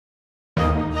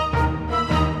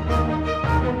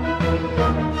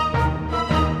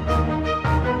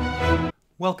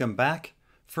Welcome back.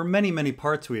 For many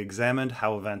parts we examined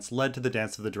how events led to the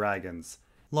Dance of the Dragons.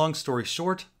 Long story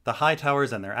short, the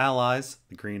Hightowers and their allies,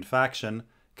 the Green faction,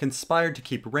 conspired to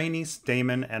keep Rhaenys,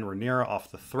 Daemon, and Rhaenyra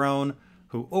off the throne,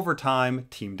 who over time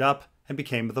teamed up and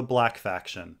became the Black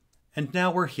faction. And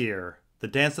now we're here. The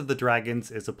Dance of the Dragons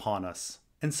is upon us.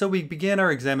 And so we begin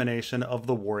our examination of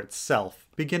the war itself,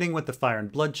 beginning with the Fire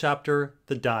and Blood chapter,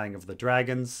 the Dying of the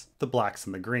Dragons, the Blacks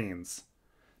and the Greens.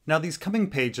 Now these coming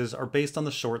pages are based on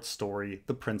the short story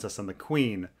The Princess and the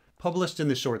Queen, published in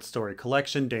the short story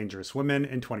collection Dangerous Women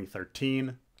in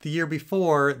 2013, the year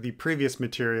before the previous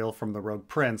material from The Rogue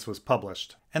Prince was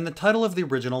published. And the title of the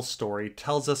original story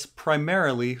tells us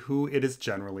primarily who it is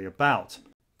generally about.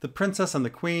 The Princess and the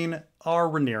Queen are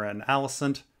Rhaenyra and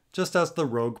Alicent, just as the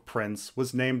Rogue Prince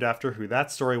was named after who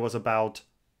that story was about,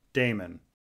 Daemon.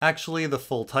 Actually, the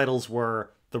full titles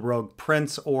were The Rogue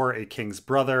Prince or A King's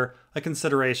Brother, a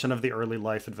consideration of the early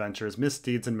life adventures,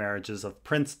 misdeeds, and marriages of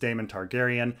Prince Daemon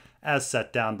Targaryen, as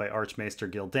set down by Archmaester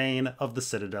Gildain of the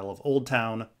Citadel of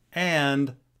Oldtown,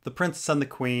 and The Princess and the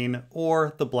Queen,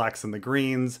 or The Blacks and the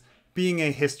Greens, being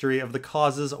a history of the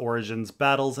causes, origins,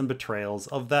 battles, and betrayals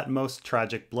of that most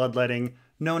tragic bloodletting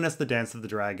known as the Dance of the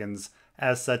Dragons,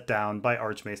 as set down by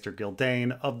Archmaester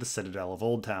Gildain of the Citadel of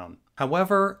Oldtown.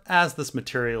 However, as this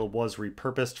material was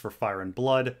repurposed for Fire and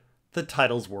Blood, the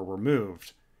titles were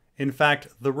removed. In fact,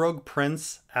 the Rogue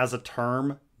Prince, as a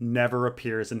term, never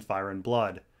appears in Fire and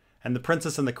Blood, and the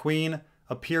Princess and the Queen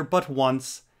appear but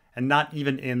once, and not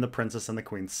even in the Princess and the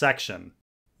Queen section.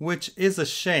 Which is a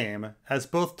shame, as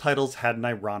both titles had an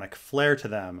ironic flair to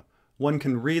them. One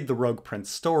can read the Rogue Prince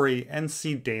story and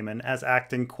see Daemon as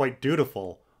acting quite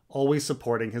dutiful, always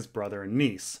supporting his brother and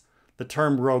niece. The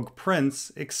term Rogue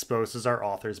Prince exposes our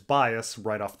author's bias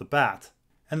right off the bat.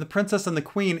 And the Princess and the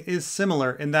Queen is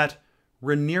similar in that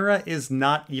Rhaenyra is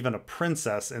not even a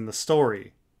princess in the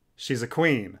story. She's a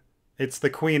queen. It's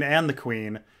the Queen and the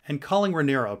Queen, and calling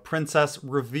Rhaenyra a princess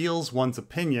reveals one's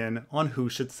opinion on who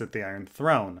should sit the Iron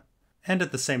Throne. And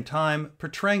at the same time,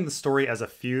 portraying the story as a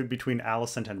feud between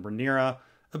Alicent and Rhaenyra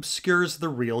obscures the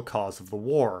real cause of the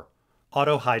war,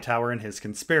 Otto Hightower and his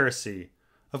conspiracy,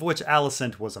 of which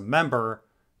Alicent was a member,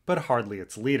 but hardly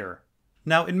its leader.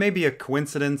 Now, it may be a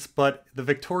coincidence, but the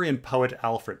Victorian poet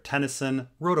Alfred Tennyson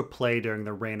wrote a play during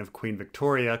the reign of Queen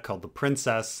Victoria called The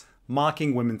Princess,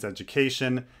 mocking women's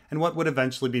education and what would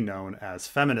eventually be known as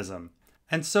feminism.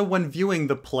 And so when viewing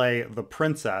the play The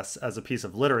Princess as a piece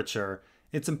of literature,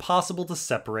 it's impossible to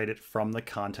separate it from the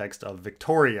context of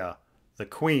Victoria, the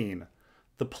Queen.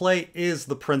 The play is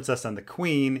The Princess and the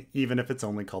Queen, even if it's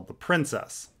only called The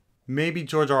Princess. Maybe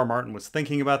George R.R. Martin was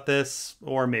thinking about this,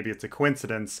 or maybe it's a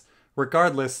coincidence.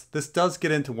 Regardless, this does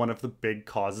get into one of the big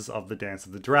causes of the Dance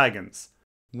of the Dragons.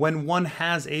 When one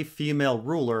has a female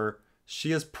ruler,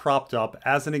 she is propped up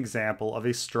as an example of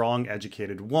a strong,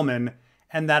 educated woman,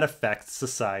 and that affects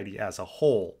society as a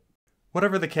whole.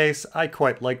 Whatever the case, I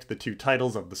quite liked the two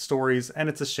titles of the stories, and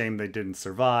it's a shame they didn't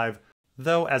survive,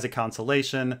 though as a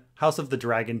consolation, House of the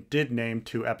Dragon did name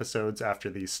 2 episodes after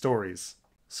these stories.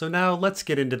 So now let's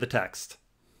get into the text.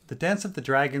 The Dance of the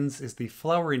Dragons is the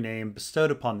flowery name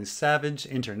bestowed upon the savage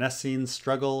internecine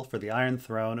struggle for the Iron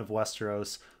Throne of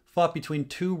Westeros fought between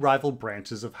 2 rival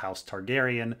branches of House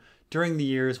Targaryen during the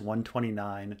years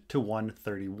 129 to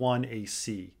 131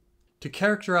 AC. To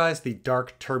characterize the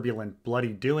dark, turbulent,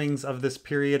 bloody doings of this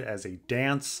period as a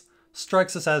dance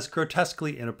strikes us as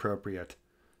grotesquely inappropriate.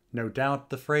 No doubt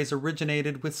the phrase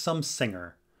originated with some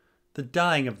singer. The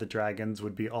Dying of the Dragons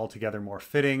would be altogether more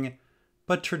fitting,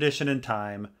 but tradition and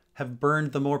time have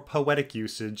burned the more poetic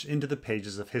usage into the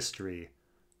pages of history,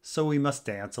 so we must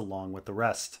dance along with the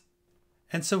rest.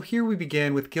 And so here we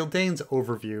begin with Gildain's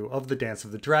overview of the Dance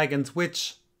of the Dragons,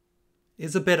 which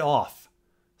is a bit off.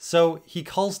 So he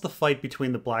calls the fight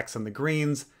between the Blacks and the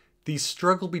Greens the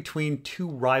struggle between 2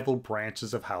 rival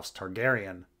branches of House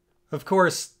Targaryen. Of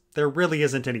course, there really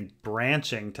isn't any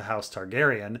branching to House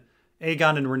Targaryen.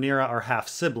 Aegon and Rhaenyra are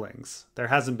half-siblings. There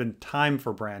hasn't been time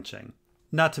for branching.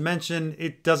 Not to mention,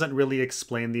 it doesn't really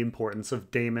explain the importance of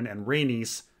Daemon and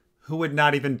Rhaenys, who would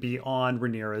not even be on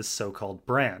Rhaenyra's so-called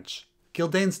branch.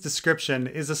 Gildain's description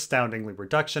is astoundingly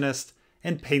reductionist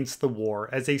and paints the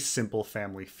war as a simple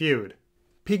family feud.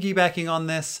 Piggybacking on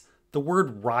this, the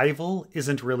word rival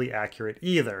isn't really accurate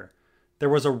either. There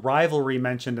was a rivalry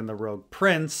mentioned in The Rogue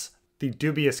Prince, the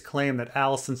dubious claim that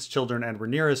Alicent's children and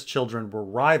Rhaenyra's children were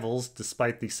rivals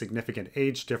despite the significant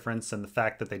age difference and the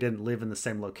fact that they didn't live in the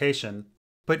same location.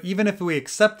 But even if we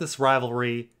accept this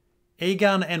rivalry,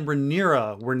 Aegon and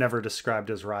Rhaenyra were never described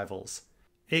as rivals.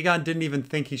 Aegon didn't even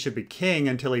think he should be king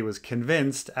until he was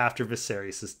convinced after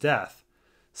Viserys' death.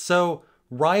 So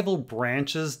rival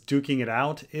branches duking it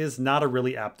out is not a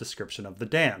really apt description of the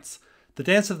dance. The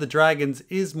Dance of the Dragons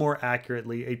is more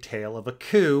accurately a tale of a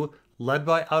coup led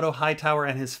by Otto Hightower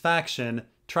and his faction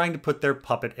trying to put their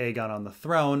puppet Aegon on the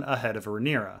throne ahead of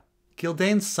Rhaenyra.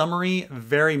 Gildane's summary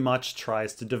very much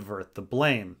tries to divert the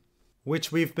blame,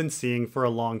 which we've been seeing for a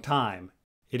long time.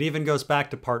 It even goes back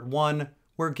to part 1,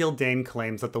 where Gildane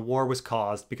claims that the war was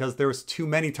caused because there was too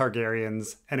many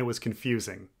Targaryens and it was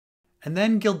confusing. And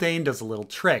then Gildane does a little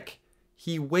trick.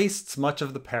 He wastes much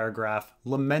of the paragraph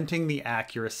lamenting the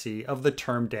accuracy of the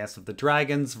term Dance of the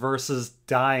Dragons versus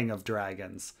Dying of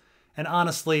Dragons. And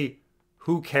honestly,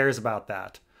 who cares about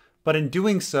that? But in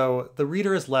doing so, the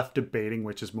reader is left debating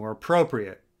which is more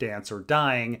appropriate, dance or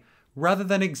dying, rather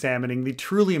than examining the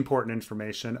truly important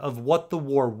information of what the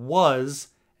war was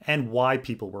and why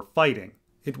people were fighting.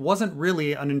 It wasn't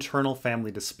really an internal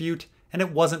family dispute, and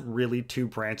it wasn't really two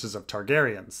branches of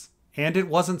Targaryens. And it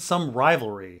wasn't some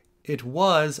rivalry. It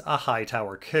was a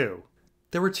Hightower coup.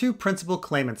 There were two principal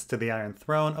claimants to the Iron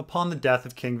Throne upon the death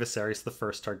of King Viserys I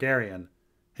Targaryen.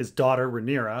 His daughter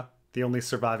Rhaenyra, the only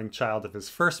surviving child of his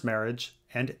first marriage,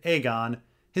 and Aegon,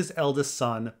 his eldest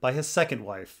son by his second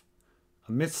wife.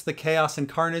 Amidst the chaos and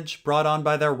carnage brought on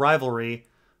by their rivalry,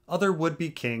 other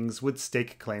would-be kings would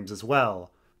stake claims as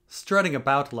well, strutting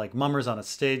about like mummers on a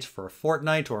stage for a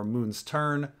fortnight or a moon's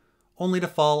turn, only to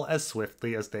fall as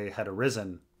swiftly as they had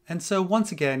arisen. And so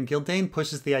once again, Gildane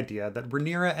pushes the idea that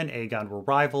Rhaenyra and Aegon were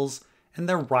rivals, and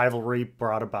their rivalry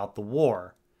brought about the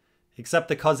war. Except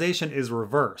the causation is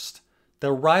reversed.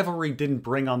 Their rivalry didn't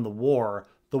bring on the war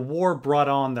brought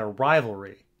on their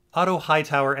rivalry. Otto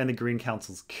Hightower and the Green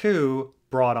Council's coup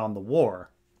brought on the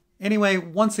war. Anyway,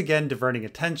 once again diverting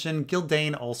attention,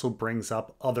 Gildane also brings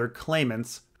up other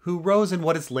claimants who rose in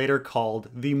what is later called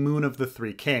the Moon of the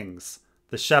Three Kings,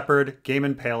 the Shepherd,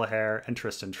 Gaiman Palehair, and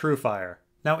Tristan Truefire.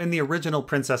 Now in the original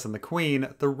Princess and the Queen,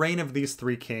 the reign of these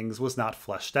three kings was not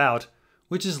fleshed out,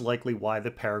 which is likely why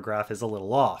the paragraph is a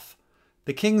little off.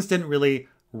 The kings didn't really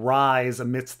rise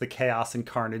amidst the chaos and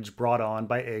carnage brought on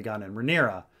by Aegon and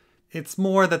Rhaenyra. It's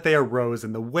more that they arose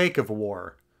in the wake of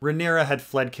war. Rhaenyra had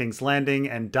fled King's Landing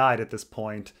and died at this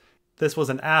point. This was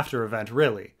an after event,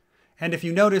 really. And if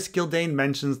you notice, Gildane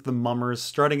mentions the mummers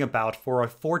strutting about for a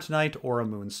fortnight or a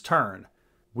moon's turn.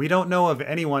 We don't know of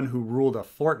anyone who ruled a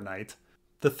fortnight.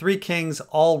 The three kings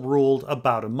all ruled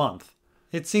about a month.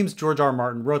 It seems George R. R.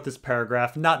 Martin wrote this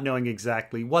paragraph not knowing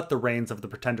exactly what the reigns of the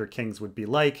pretender kings would be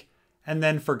like, and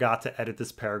then forgot to edit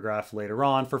this paragraph later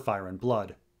on for Fire and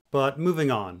Blood. But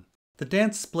moving on. The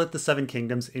dance split the Seven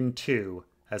Kingdoms in two,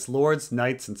 as lords,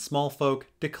 knights, and small folk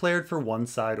declared for one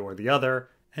side or the other,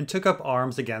 and took up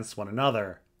arms against one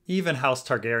another. Even House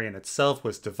Targaryen itself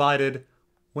was divided,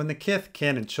 when the kith,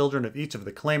 kin, and children of each of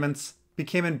the claimants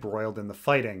became embroiled in the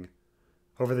fighting.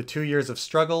 Over the 2 years of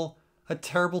struggle, a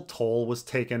terrible toll was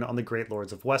taken on the great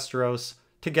lords of Westeros,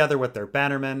 together with their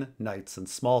bannermen, knights, and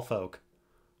small folk.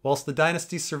 Whilst the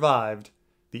dynasty survived,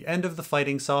 the end of the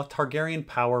fighting saw Targaryen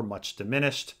power much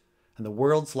diminished, and the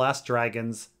world's last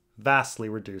dragons vastly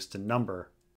reduced in number.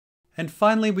 And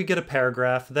finally we get a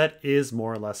paragraph that is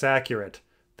more or less accurate.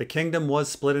 The kingdom was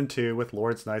split in two, with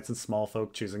lords, knights, and small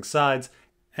folk choosing sides,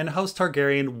 and House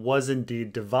Targaryen was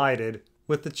indeed divided,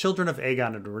 with the children of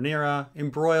Aegon and Rhaenyra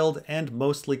embroiled and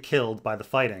mostly killed by the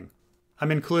fighting.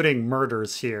 I'm including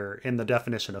murders here in the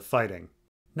definition of fighting.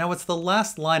 Now it's the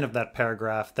last line of that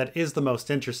paragraph that is the most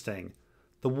interesting.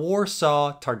 The war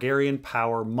saw Targaryen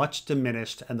power much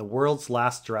diminished and the world's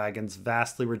last dragons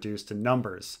vastly reduced in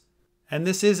numbers. And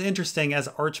this is interesting as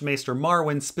Archmaester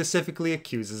Marwyn specifically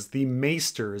accuses the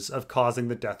Maesters of causing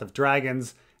the death of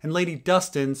dragons, and Lady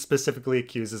Dustin specifically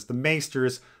accuses the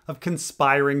Maesters of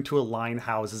conspiring to align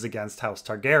houses against House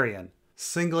Targaryen,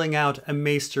 singling out a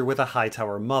Maester with a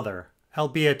Hightower mother,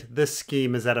 albeit this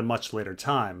scheme is at a much later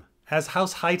time. As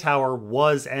House Hightower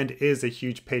was and is a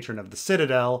huge patron of the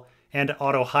Citadel, and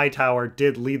Otto Hightower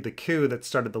did lead the coup that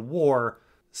started the war,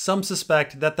 some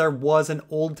suspect that there was an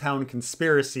Old Town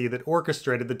conspiracy that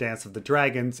orchestrated the Dance of the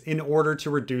Dragons in order to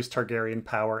reduce Targaryen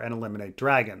power and eliminate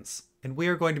dragons. And we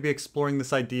are going to be exploring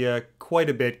this idea quite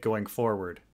a bit going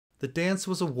forward. The dance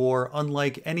was a war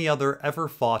unlike any other ever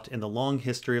fought in the long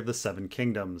history of the Seven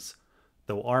Kingdoms.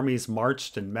 Though armies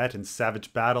marched and met in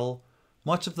savage battle,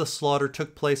 much of the slaughter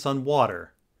took place on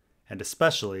water, and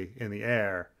especially in the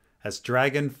air, as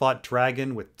dragon fought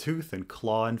dragon with tooth and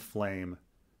claw and flame.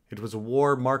 It was a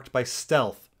war marked by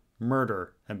stealth,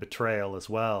 murder, and betrayal as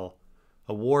well.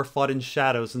 A war fought in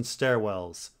shadows and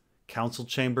stairwells, council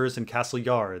chambers and castle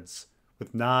yards,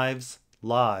 with knives,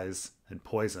 lies, and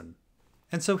poison.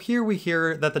 And so here we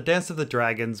hear that the Dance of the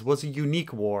Dragons was a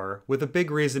unique war, with a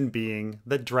big reason being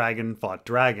that dragon fought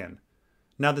dragon.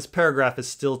 Now this paragraph is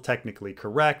still technically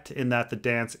correct in that the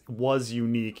dance was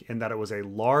unique in that it was a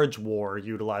large war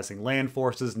utilizing land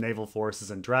forces, naval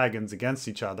forces, and dragons against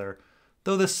each other,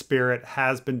 though the spirit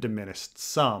has been diminished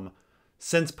some.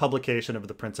 Since publication of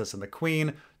The Princess and the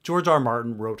Queen, George R.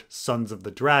 Martin wrote Sons of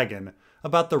the Dragon,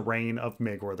 about the reign of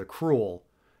Maegor the Cruel.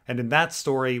 And in that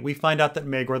story, we find out that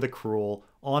Maegor the Cruel,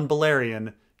 on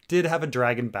Balerion, did have a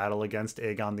dragon battle against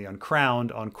Aegon the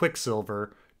Uncrowned on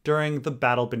Quicksilver during the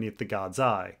Battle Beneath the God's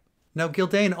Eye. Now,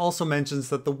 Gildain also mentions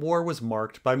that the war was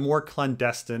marked by more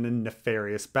clandestine and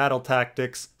nefarious battle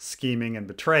tactics, scheming, and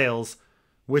betrayals,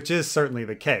 which is certainly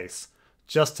the case.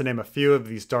 Just to name a few of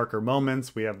these darker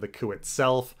moments, we have the coup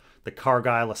itself, the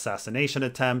Cargyle assassination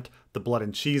attempt, the blood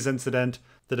and cheese incident,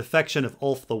 the defection of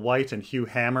Ulf the White and Hugh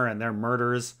Hammer and their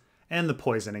murders, and the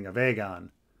poisoning of Aegon.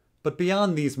 But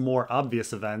beyond these more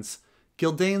obvious events,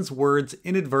 Gildain's words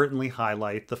inadvertently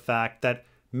highlight the fact that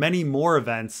many more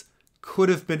events could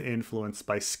have been influenced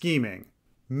by scheming,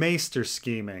 Maester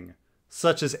scheming,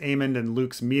 such as Aemond and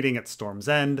Luke's meeting at Storm's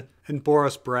End, and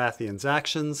Boros Baratheon's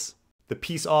actions, the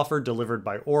peace offer delivered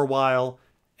by Orwyle,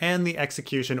 and the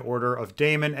execution order of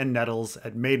Daemon and Nettles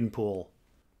at Maidenpool.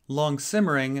 Long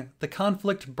simmering, the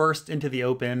conflict burst into the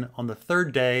open on the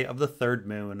third day of the third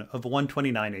moon of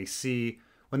 129 AC,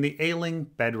 when the ailing,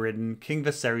 bedridden King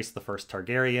Viserys I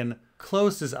Targaryen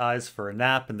closed his eyes for a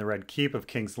nap in the Red Keep of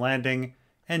King's Landing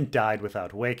and died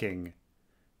without waking.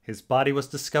 His body was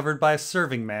discovered by a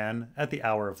serving man at the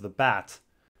hour of the bat,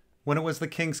 when it was the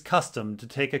king's custom to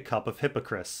take a cup of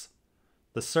hippocras.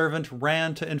 The servant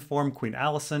ran to inform Queen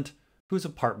Alicent, whose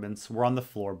apartments were on the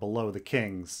floor below the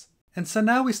king's. And so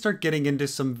now we start getting into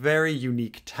some very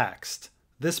unique text.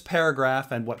 This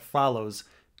paragraph and what follows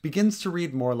begins to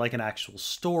read more like an actual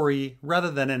story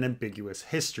rather than an ambiguous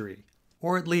history,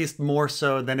 or at least more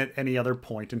so than at any other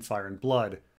point in Fire and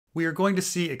Blood. We are going to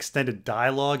see extended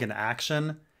dialogue and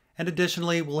action, and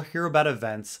additionally we'll hear about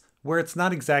events where it's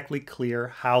not exactly clear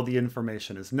how the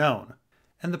information is known.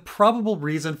 And the probable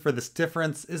reason for this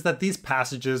difference is that these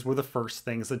passages were the first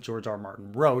things that George R.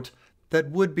 Martin wrote that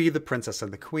would be The Princess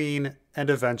and the Queen, and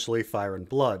eventually Fire and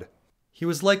Blood. He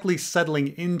was likely settling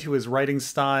into his writing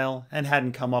style and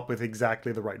hadn't come up with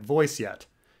exactly the right voice yet.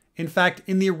 In fact,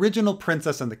 in the original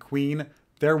Princess and the Queen,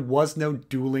 there was no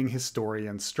dueling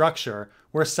historian structure,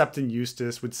 where Septon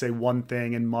Eustace would say one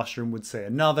thing and Mushroom would say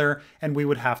another, and we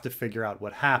would have to figure out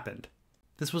what happened.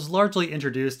 This was largely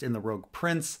introduced in The Rogue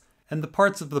Prince, and the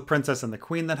parts of The Princess and the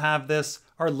Queen that have this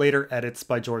are later edits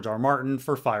by George R. Martin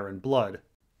for Fire and Blood.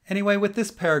 Anyway, with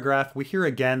this paragraph, we hear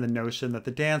again the notion that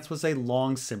the dance was a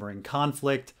long simmering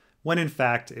conflict, when in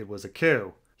fact it was a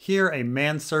coup. Here, a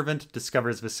manservant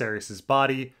discovers Viserys'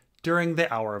 body during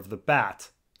the hour of the bat,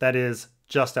 that is,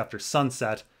 just after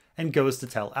sunset, and goes to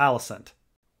tell Alicent.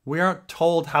 We aren't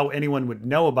told how anyone would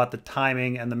know about the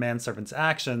timing and the manservant's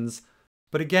actions,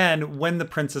 but again, when The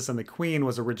Princess and the Queen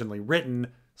was originally written,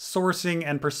 sourcing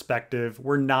and perspective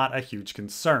were not a huge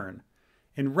concern.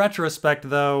 In retrospect,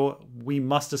 though, we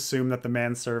must assume that the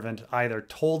manservant either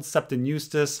told Septon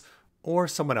Eustace, or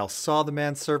someone else saw the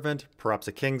manservant, perhaps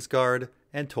a Kingsguard,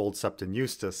 and told Septon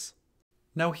Eustace.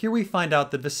 Now here we find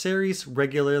out that Viserys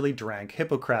regularly drank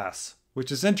hippocras,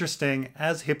 which is interesting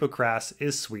as hippocras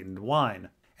is sweetened wine.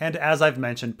 And as I've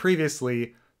mentioned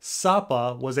previously,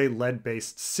 sapa was a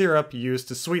lead-based syrup used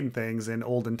to sweeten things in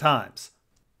olden times.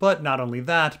 But not only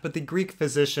that, but the Greek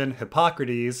physician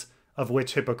Hippocrates, of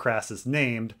which hippocras is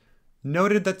named,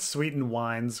 noted that sweetened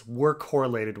wines were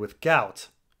correlated with gout,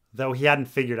 though he hadn't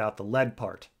figured out the lead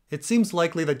part. It seems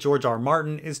likely that George R.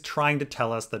 Martin is trying to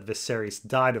tell us that Viserys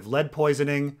died of lead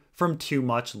poisoning from too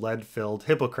much lead-filled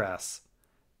hippocras.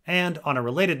 And on a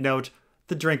related note,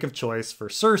 the drink of choice for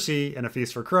Cersei in A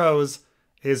Feast for Crows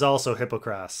is also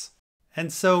hippocras.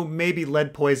 And so maybe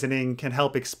lead poisoning can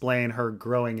help explain her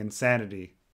growing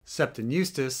insanity. Septon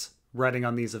Eustace, writing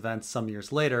on these events some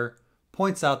years later,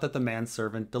 points out that the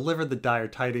manservant delivered the dire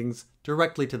tidings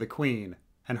directly to the Queen,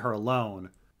 and her alone,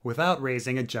 without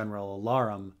raising a general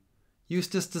alarum.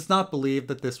 Eustace does not believe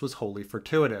that this was wholly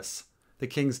fortuitous. The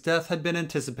king's death had been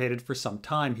anticipated for some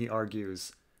time, he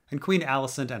argues, and Queen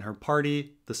Alicent and her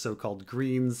party, the so-called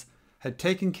Greens, had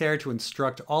taken care to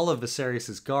instruct all of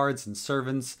Viserys' guards and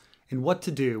servants in what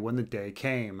to do when the day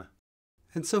came.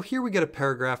 And so here we get a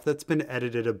paragraph that's been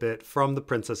edited a bit from The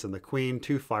Princess and the Queen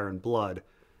to Fire and Blood.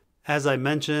 As I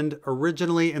mentioned,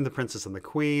 originally in The Princess and the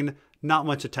Queen, not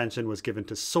much attention was given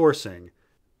to sourcing.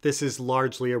 This is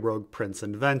largely a Rogue Prince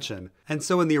invention, and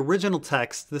so in the original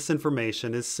text, this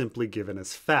information is simply given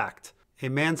as fact. A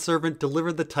manservant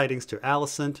delivered the tidings to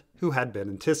Alicent, who had been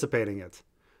anticipating it.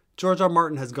 George R.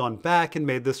 Martin has gone back and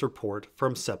made this report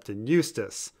from Septon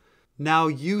Eustace. Now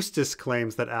Eustace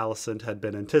claims that Alicent had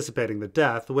been anticipating the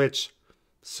death, which,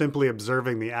 simply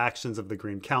observing the actions of the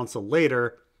Green Council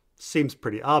later, seems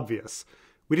pretty obvious.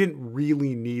 We didn't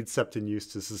really need Septon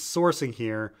Eustace's sourcing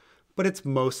here, but it's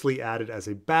mostly added as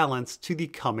a balance to the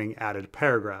coming added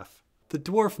paragraph. The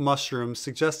dwarf mushroom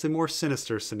suggests a more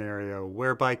sinister scenario,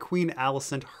 whereby Queen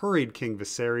Alicent hurried King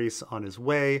Viserys on his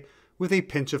way with a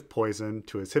pinch of poison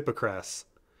to his hippocras.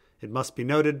 It must be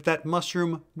noted that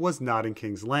Mushroom was not in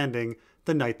King's Landing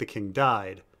the night the king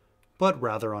died, but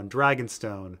rather on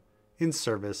Dragonstone, in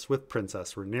service with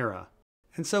Princess Rhaenyra.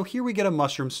 And so here we get a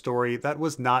mushroom story that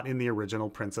was not in the original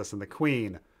Princess and the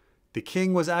Queen. The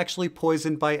king was actually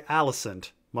poisoned by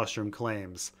Alicent, Mushroom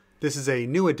claims. This is a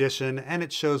new addition, and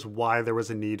it shows why there was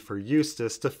a need for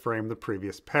Eustace to frame the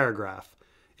previous paragraph.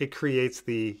 It creates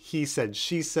the he said,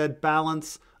 she said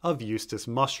balance of Eustace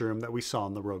Mushroom that we saw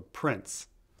in the Rogue Prince.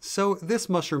 So this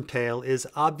Mushroom tale is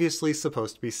obviously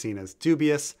supposed to be seen as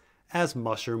dubious, as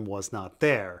Mushroom was not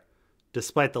there,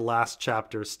 despite the last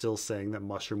chapter still saying that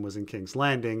Mushroom was in King's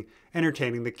Landing,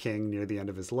 entertaining the king near the end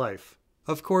of his life.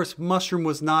 Of course, Mushroom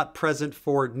was not present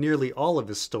for nearly all of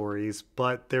his stories,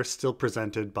 but they're still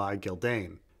presented by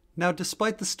Gildane. Now,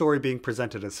 despite the story being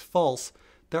presented as false,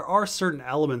 there are certain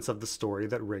elements of the story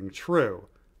that ring true.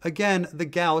 Again, the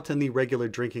gout and the regular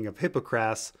drinking of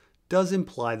hippocras does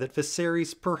imply that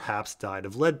Viserys perhaps died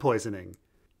of lead poisoning.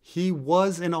 He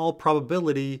was, in all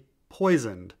probability,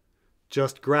 poisoned,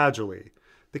 just gradually.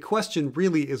 The question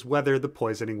really is whether the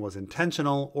poisoning was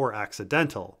intentional or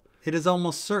accidental. It is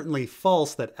almost certainly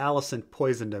false that Alicent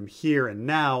poisoned him here and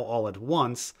now all at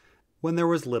once, when there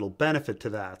was little benefit to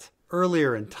that.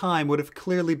 Earlier in time would have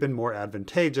clearly been more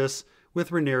advantageous, with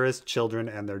Rhaenyra's children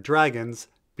and their dragons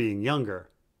being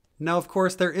younger. Now, of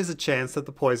course, there is a chance that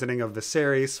the poisoning of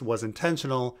Viserys was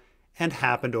intentional and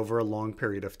happened over a long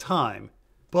period of time,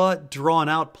 but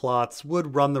drawn-out plots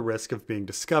would run the risk of being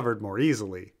discovered more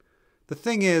easily. The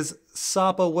thing is,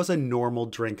 Sapa was a normal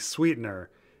drink sweetener,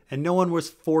 and no one was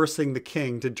forcing the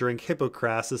king to drink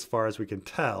hippocras as far as we can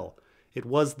tell. It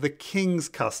was the king's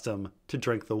custom to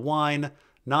drink the wine,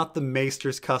 not the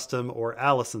maester's custom or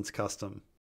Alicent's custom.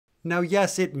 Now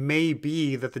yes, it may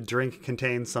be that the drink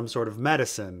contained some sort of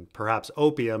medicine, perhaps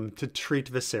opium, to treat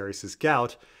Viserys'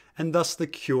 gout, and thus the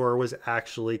cure was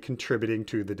actually contributing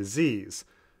to the disease.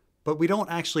 But we don't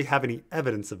actually have any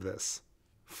evidence of this.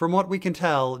 From what we can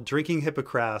tell, drinking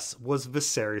hippocras was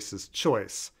Viserys'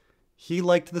 choice. He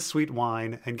liked the sweet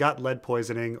wine and got lead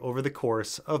poisoning over the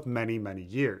course of many, many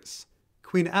years.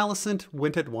 Queen Alicent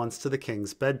went at once to the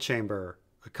king's bedchamber,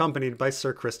 accompanied by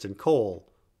Sir Criston Cole,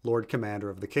 Lord Commander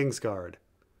of the Kingsguard.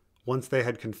 Once they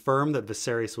had confirmed that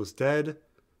Viserys was dead,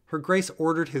 Her Grace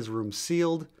ordered his room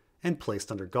sealed and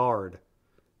placed under guard.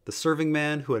 The serving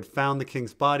man who had found the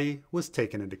king's body was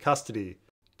taken into custody,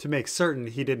 to make certain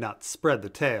he did not spread the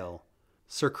tale.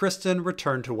 Sir Criston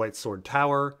returned to White Sword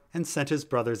Tower and sent his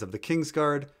brothers of the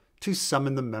Kingsguard to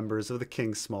summon the members of the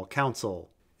King's Small Council.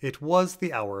 It was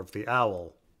the hour of the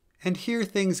owl. And here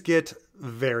things get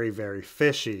very, very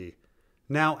fishy.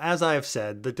 Now, as I have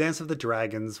said, the Dance of the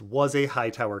Dragons was a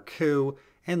Hightower coup,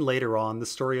 and later on the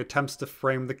story attempts to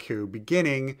frame the coup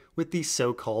beginning with the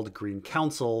so-called Green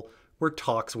Council, where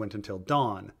talks went until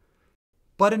dawn.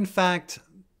 But in fact,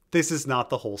 this is not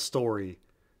the whole story.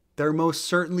 There most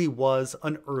certainly was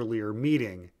an earlier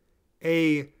meeting,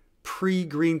 a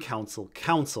pre-Green Council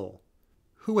council.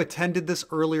 Who attended this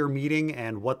earlier meeting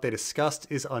and what they discussed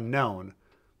is unknown,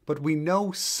 but we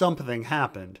know something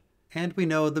happened, and we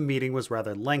know the meeting was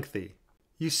rather lengthy.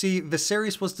 You see,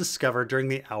 Viserys was discovered during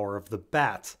the Hour of the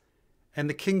Bat, and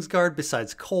the Kingsguard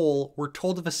besides Cole were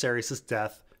told of Viserys'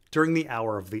 death during the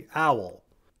Hour of the Owl.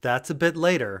 That's a bit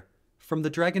later. From the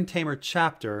Dragon Tamer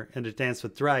chapter in A Dance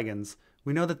with Dragons,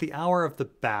 we know that the Hour of the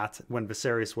Bat, when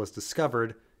Viserys was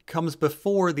discovered, comes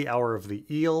before the Hour of the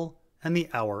Eel and the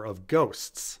Hour of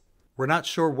Ghosts. We're not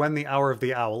sure when the Hour of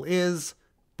the Owl is,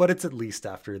 but it's at least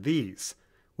after these,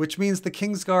 which means the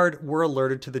Kingsguard were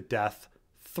alerted to the death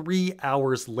 3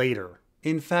 hours later.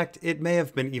 In fact, it may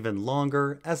have been even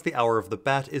longer, as the Hour of the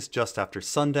Bat is just after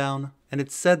sundown, and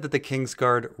it's said that the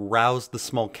Kingsguard roused the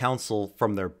small council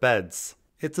from their beds.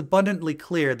 It's abundantly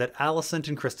clear that Alicent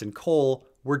and Criston Cole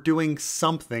were doing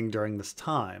something during this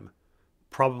time,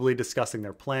 probably discussing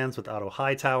their plans with Otto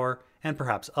Hightower and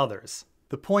perhaps others.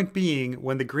 The point being,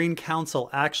 when the Green Council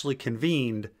actually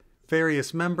convened,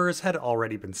 various members had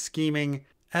already been scheming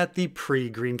at the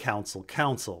pre-Green Council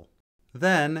council.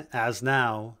 Then, as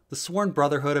now, the Sworn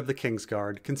Brotherhood of the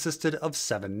Kingsguard consisted of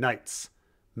 7 knights,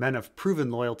 men of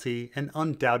proven loyalty and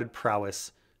undoubted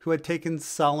prowess who had taken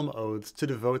solemn oaths to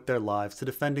devote their lives to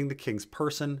defending the king's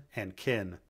person and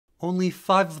kin. Only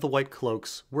 5 of the White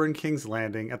Cloaks were in King's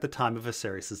Landing at the time of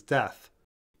Viserys' death.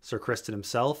 Sir Criston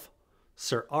himself,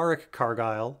 Sir Arryk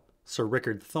Cargyle, Sir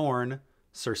Rickard Thorne,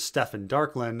 Sir Steffan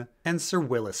Darklyn, and Sir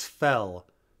Willis Fell.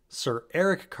 Sir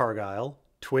Eric Cargyle,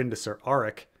 twin to Sir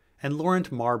Arryk, and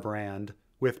Laurent Marbrand,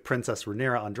 with Princess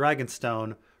Rhaenyra on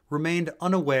Dragonstone, remained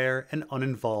unaware and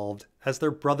uninvolved as their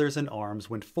brothers-in-arms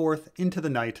went forth into the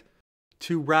night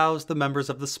to rouse the members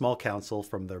of the small council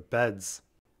from their beds.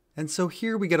 And so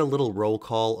here we get a little roll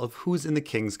call of who's in the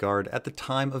Kingsguard at the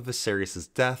time of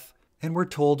Viserys' death, and we're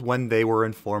told when they were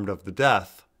informed of the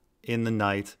death, in the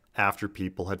night after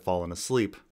people had fallen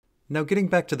asleep. Now getting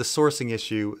back to the sourcing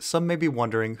issue, some may be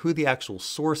wondering who the actual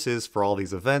source is for all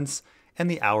these events and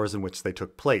the hours in which they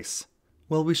took place.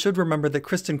 Well, we should remember that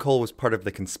Criston Cole was part of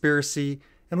the conspiracy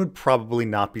and would probably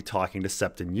not be talking to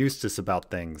Septon Eustace about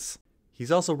things.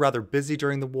 He's also rather busy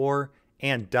during the war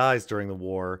and dies during the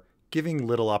war, giving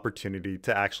little opportunity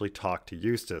to actually talk to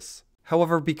Eustace.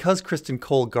 However, because Criston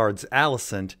Cole guards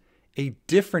Alicent, a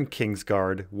different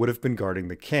Kingsguard would have been guarding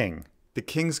the king. The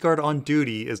Kingsguard on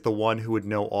duty is the one who would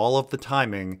know all of the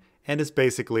timing and is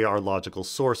basically our logical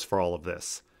source for all of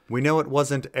this. We know it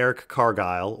wasn't Eric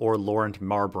Cargyle or Laurent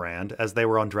Marbrand as they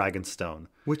were on Dragonstone,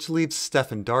 which leaves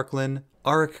Steffan Darklyn,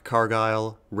 Arryk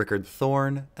Cargyle, Rickard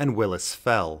Thorne, and Willis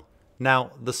Fell.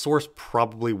 Now, the source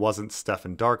probably wasn't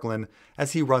Steffan Darklyn,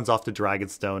 as he runs off to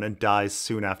Dragonstone and dies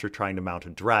soon after trying to mount a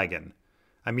dragon.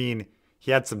 I mean,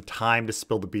 he had some time to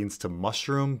spill the beans to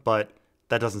Mushroom, but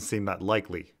that doesn't seem that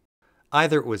likely.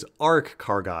 Either it was Arryk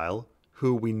Cargyle,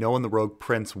 who we know in the Rogue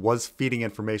Prince was feeding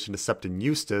information to Septon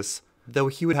Eustace, though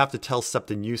he would have to tell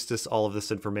Septon Eustace all of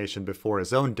this information before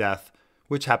his own death,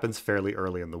 which happens fairly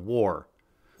early in the war.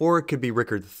 Or it could be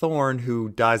Rickard Thorne, who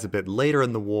dies a bit later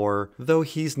in the war, though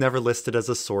he's never listed as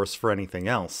a source for anything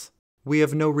else. We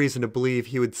have no reason to believe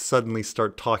he would suddenly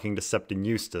start talking to Septon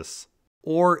Eustace.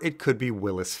 Or it could be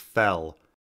Willis Fell.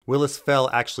 Willis Fell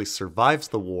actually survives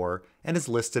the war and is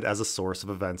listed as a source of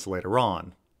events later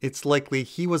on. It's likely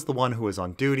he was the one who was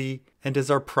on duty and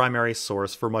is our primary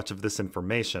source for much of this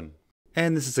information.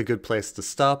 And this is a good place to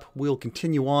stop. We'll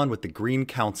continue on with the Green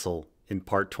Council in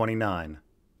part 29.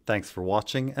 Thanks for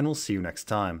watching, and we'll see you next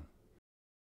time.